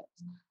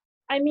partnerships.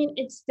 I mean,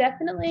 it's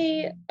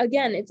definitely,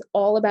 again, it's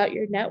all about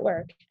your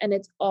network and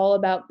it's all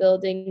about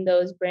building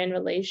those brand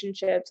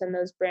relationships and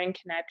those brand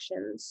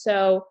connections.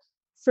 So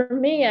for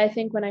me, I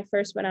think when I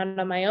first went out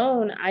on my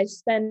own, I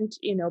spent,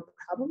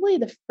 probably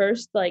the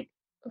first like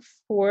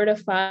 4 to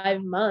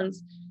 5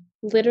 months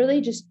literally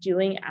just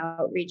doing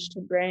outreach to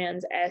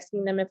brands,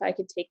 asking them if I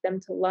could take them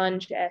to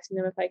lunch, asking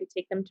them if I could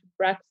take them to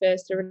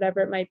breakfast or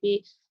whatever it might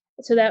be,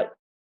 so that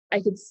I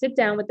could sit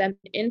down with them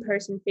in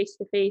person, face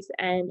to face,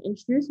 and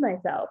introduce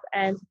myself,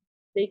 and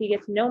they could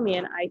get to know me,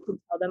 and I could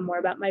tell them more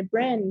about my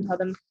brand and tell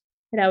them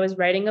that I was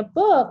writing a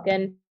book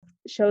and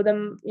show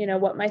them,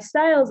 what my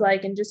style's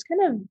like, and just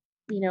kind of,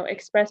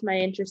 express my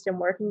interest in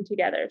working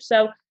together.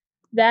 So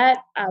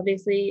that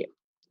obviously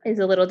is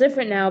a little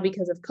different now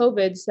because of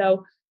COVID.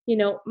 So,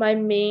 my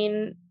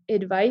main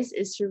advice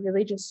is to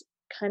really just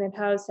kind of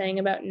how I was saying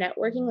about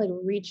networking, like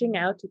reaching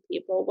out to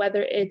people,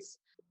 whether it's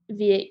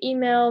via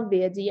email,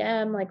 via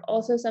DM. Like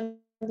also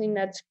something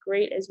that's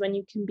great is when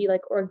you can be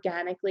like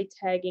organically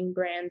tagging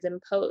brands in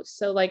posts.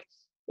 So like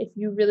if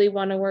you really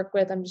want to work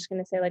with, I'm just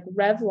going to say like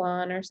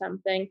Revlon or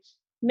something,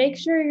 make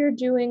sure you're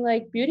doing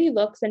like beauty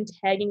looks and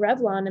tagging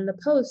Revlon in the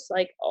posts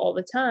like all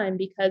the time,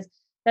 because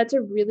that's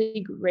a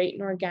really great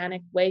and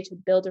organic way to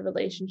build a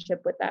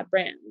relationship with that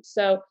brand.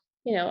 So,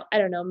 I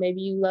don't know,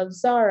 maybe you love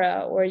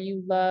Zara or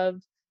you love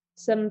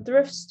some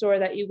thrift store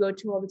that you go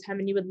to all the time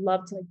and you would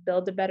love to like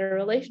build a better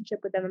relationship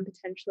with them and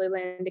potentially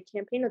land a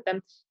campaign with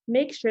them.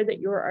 Make sure that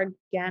you're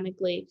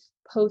organically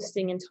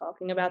posting and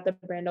talking about the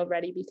brand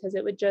already, because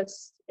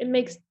it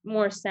makes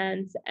more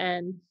sense.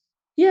 And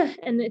yeah,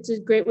 and it's a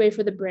great way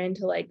for the brand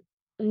to like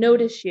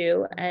notice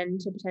you and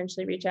to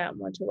potentially reach out and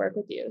want to work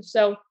with you.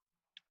 So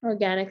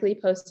organically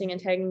posting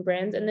and tagging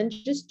brands, and then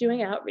just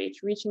doing outreach,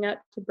 reaching out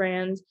to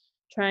brands,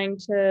 trying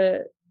to,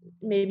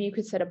 maybe you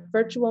could set up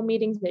virtual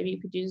meetings, maybe you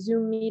could do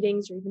Zoom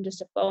meetings or even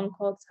just a phone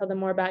call to tell them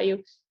more about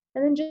you.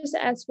 And then just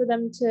ask for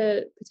them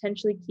to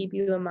potentially keep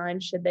you in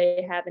mind should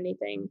they have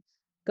anything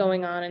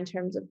going on in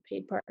terms of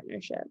paid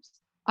partnerships.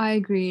 I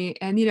agree.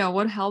 And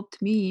what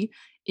helped me,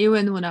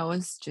 even when I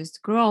was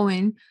just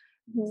growing,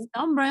 Mhm.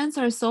 some brands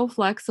are so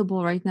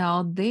flexible right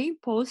now.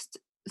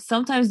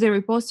 Sometimes they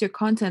repost your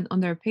content on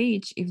their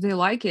page if they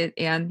like it,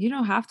 and you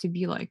don't have to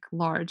be like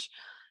large.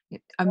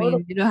 I Totally.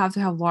 mean, you don't have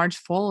to have large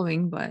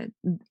following, but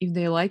if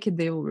they like it,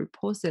 they will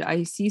repost it.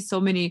 I see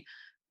so many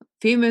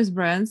famous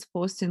brands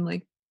posting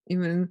like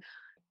even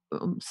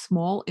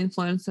small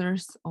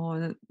influencers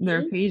on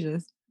their Mhm.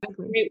 pages.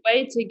 Exactly. Great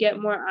way to get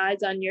more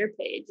eyes on your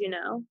page.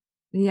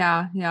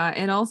 Yeah, yeah.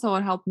 And also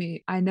it helped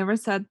me. I never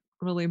set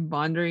really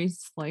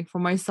boundaries like for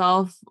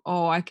myself,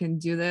 oh, I can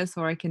do this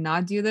or I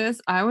cannot do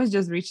this. I was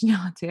just reaching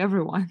out to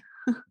everyone.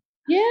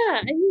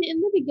 Yeah, I mean, in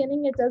the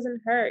beginning, it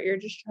doesn't hurt. You're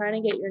just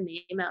trying to get your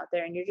name out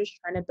there and you're just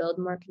trying to build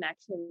more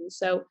connections.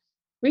 So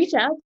reach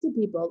out to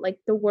people. Like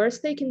the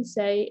worst they can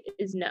say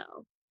is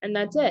no, and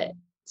that's it.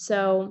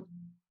 So,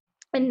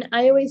 and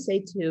I always say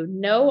too,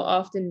 no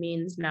often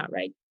means not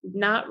right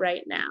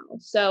now.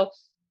 So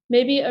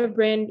maybe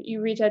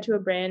you reach out to a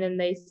brand and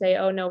they say,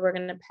 oh no, we're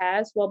going to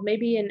pass. Well,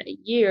 maybe in a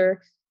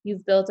year,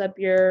 you've built up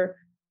your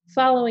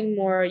following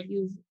more,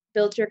 you've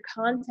built your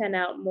content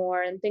out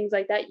more and things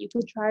like that, you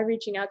could try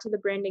reaching out to the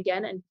brand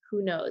again. And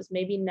who knows,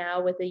 maybe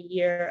now with a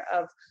year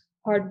of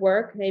hard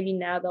work, maybe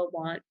now they'll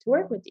want to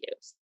work with you.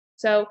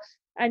 So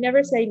I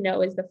never say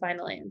no is the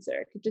final answer.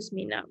 It could just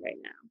mean not right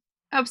now.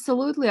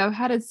 Absolutely. I've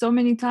had it so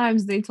many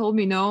times. They told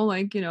me no,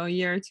 like, a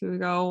year or two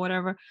ago,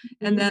 whatever.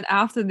 And Mhm. then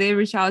after they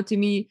reach out to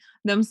me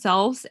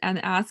themselves and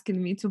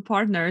asking me to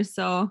partner.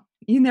 So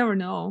you never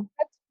know.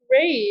 That's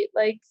great.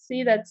 Like,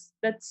 see, that's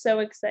so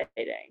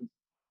exciting.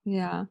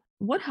 Yeah.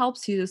 What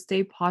helps you to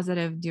stay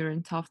positive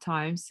during tough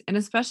times? And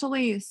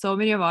especially so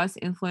many of us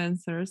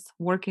influencers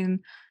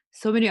working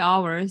so many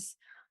hours.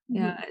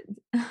 Yeah.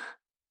 Mhm.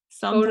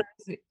 Sometimes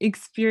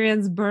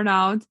experience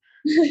burnout.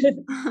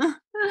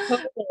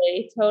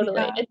 Totally, totally.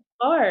 Yeah. It's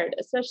hard,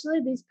 especially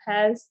these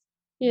past,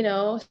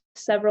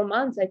 several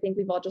months. I think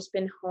we've all just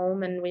been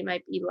home and we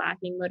might be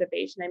lacking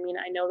motivation. I mean,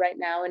 I know right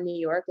now in New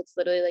York it's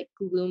literally like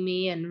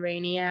gloomy and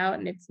rainy out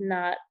and it's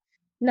not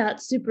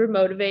super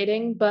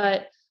motivating,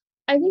 but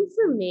I think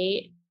for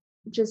me,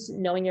 just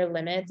knowing your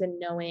limits and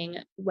knowing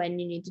when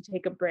you need to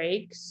take a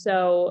break.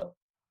 So,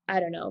 I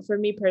don't know, for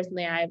me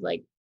personally, I have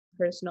like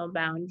personal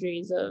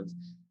boundaries of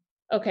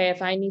okay,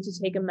 if I need to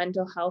take a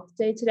mental health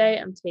day today,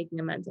 I'm taking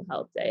a mental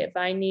health day. If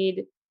I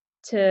need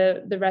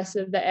to the rest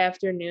of the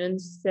afternoon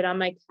sit on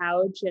my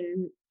couch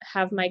and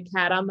have my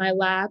cat on my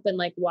lap and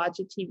like watch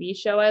a TV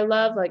show I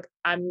love, like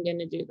I'm going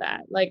to do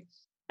that. Like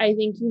I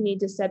think you need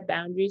to set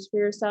boundaries for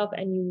yourself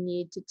and you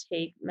need to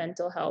take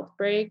mental health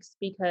breaks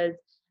because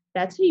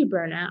that's how you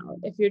burn out.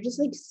 If you're just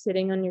like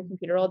sitting on your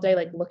computer all day,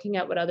 like looking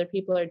at what other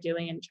people are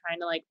doing and trying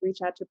to like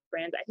reach out to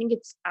brands, I think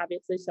it's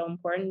obviously so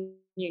important.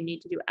 You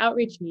need to do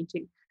outreach, you need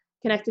to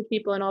connect with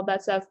people and all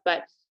that stuff.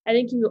 But I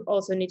think you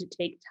also need to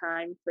take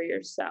time for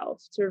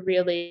yourself to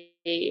really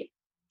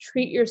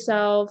treat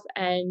yourself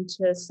and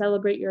to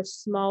celebrate your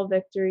small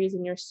victories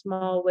and your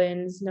small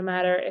wins, no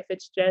matter if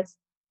it's just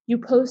you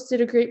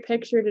posted a great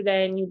picture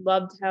today and you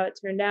loved how it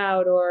turned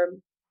out, or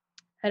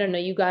I don't know,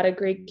 you got a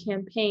great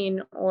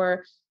campaign,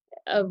 or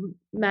a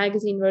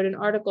magazine wrote an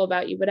article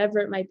about you, whatever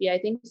it might be. I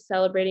think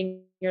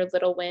celebrating your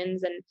little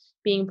wins and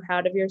being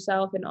proud of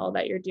yourself and all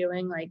that you're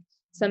doing, like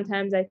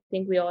sometimes I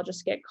think we all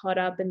just get caught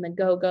up in the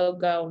go, go,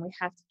 go, and we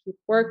have to keep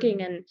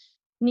working and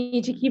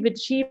need to keep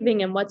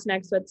achieving and what's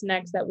next,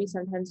 that we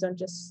sometimes don't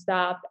just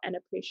stop and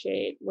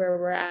appreciate where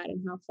we're at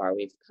and how far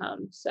we've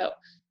come. So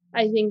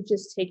I think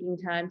just taking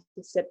time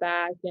to sit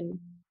back and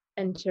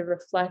to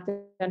reflect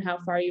on how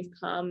far you've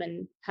come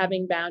and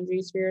having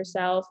boundaries for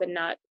yourself and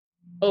not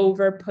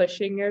over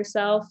pushing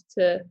yourself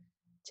to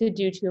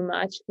do too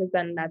much, because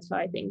then that's how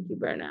I think you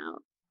burn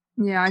out.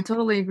 Yeah, I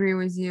totally agree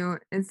with you.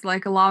 It's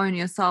like allowing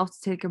yourself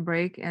to take a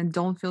break and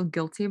don't feel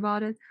guilty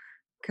about it.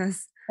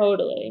 Because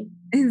Totally.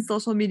 in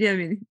social media, I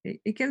mean,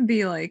 it can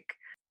be like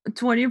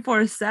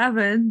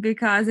 24/7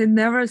 because it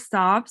never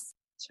stops.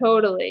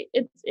 Totally.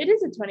 It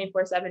is a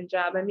 24/7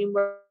 job. I mean,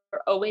 we're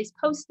always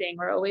posting,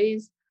 we're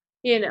always,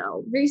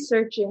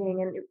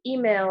 researching and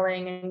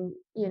emailing and,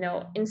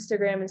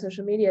 Instagram and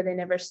social media, they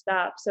never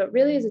stop. So it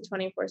really is a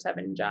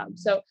 24/7 job.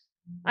 So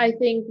I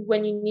think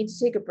when you need to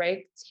take a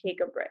break, take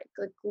a break.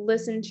 Like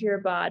listen to your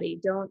body.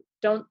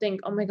 Don't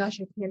think, "Oh my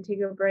gosh, I can't take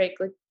a break."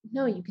 Like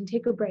no, you can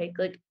take a break.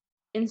 Like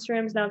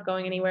Instagram's not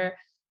going anywhere.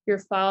 Your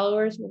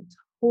followers will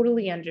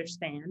totally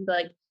understand.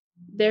 Like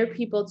they're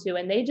people too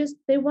and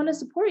they want to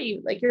support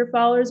you. Like your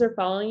followers are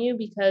following you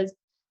because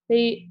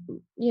they,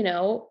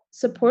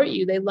 support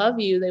you. They love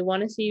you. They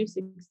want to see you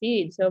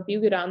succeed. So if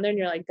you get on there and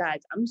you're like,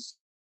 "Guys, I'm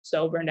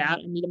so burned out.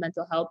 I need a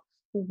mental health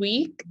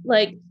week."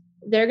 Like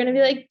they're going to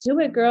be like, "Do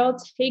it, girl,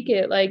 take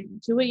it, like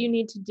do what you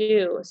need to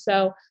do."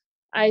 So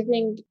I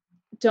think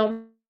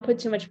don't put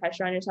too much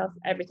pressure on yourself.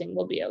 Everything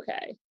will be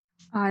okay.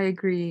 I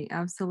agree,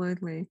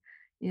 absolutely.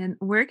 And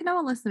where can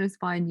our listeners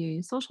find you?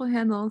 Your social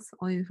handles,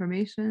 all the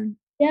information?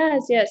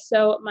 Yes, yes.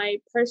 So my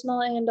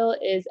personal handle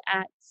is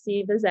at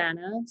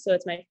Cvazana. So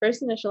it's my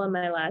first initial and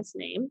my last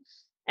name.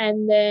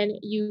 And then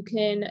you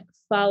can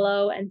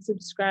follow and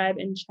subscribe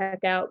and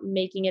check out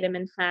Making It in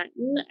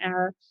Manhattan.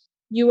 Our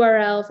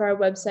URL for our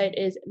website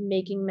is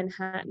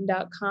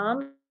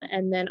makingmanhattan.com.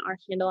 And then our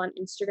handle on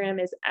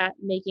Instagram is at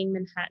Making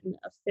Manhattan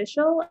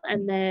Official.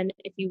 And then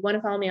if you want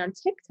to follow me on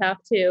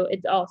TikTok too,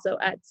 it's also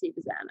at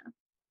Cvazana.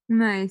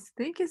 Nice.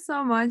 Thank you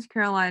so much,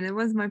 Caroline. It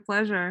was my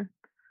pleasure.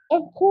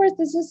 Of course,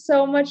 this is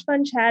so much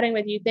fun chatting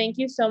with you. Thank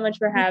you so much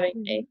for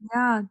having me.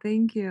 Yeah,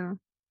 thank you.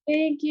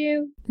 Thank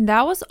you.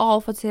 That was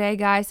all for today,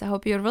 guys. I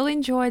hope you really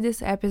enjoyed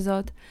this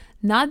episode.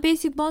 Not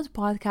Basic Blonde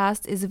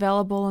podcast is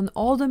available on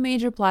all the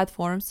major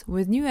platforms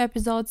with new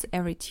episodes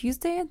every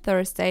Tuesday and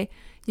Thursday.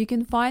 You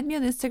can find me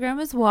on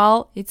Instagram as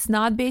well. It's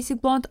not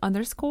Basic Blonde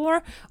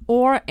 _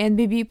 or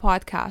NBB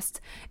podcast.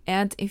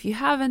 And if you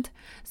haven't,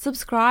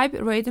 subscribe,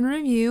 rate, and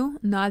review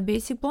Not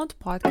Basic Blonde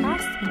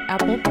podcast on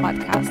Apple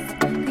Podcasts.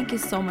 Thank you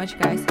so much,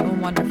 guys. Have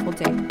a wonderful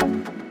day.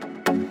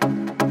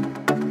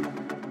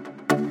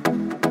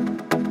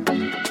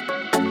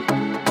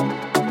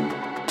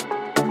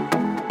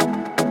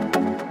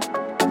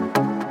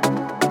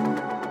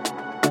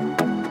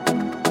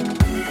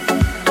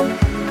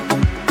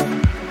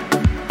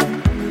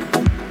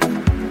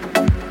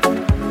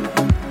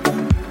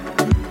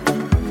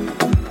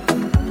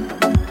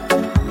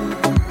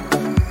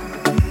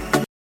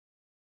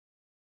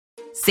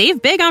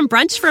 Save big on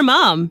brunch for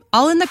mom,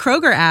 all in the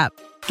Kroger app.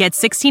 Get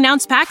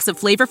 16-ounce packs of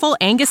flavorful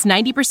Angus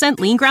 90%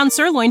 lean ground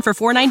sirloin for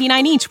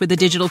 $4.99 each with a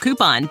digital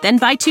coupon. Then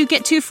buy 2,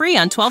 get 2 free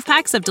on 12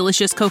 packs of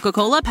delicious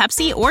Coca-Cola,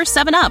 Pepsi, or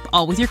 7-Up,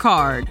 all with your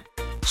card.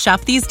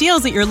 Shop these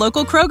deals at your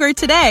local Kroger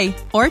today,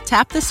 or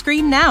tap the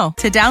screen now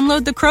to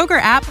download the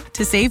Kroger app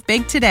to save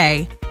big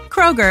today.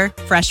 Kroger,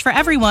 fresh for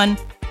everyone.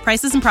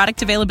 Prices and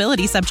product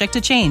availability subject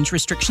to change.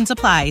 Restrictions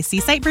apply. See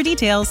site for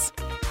details.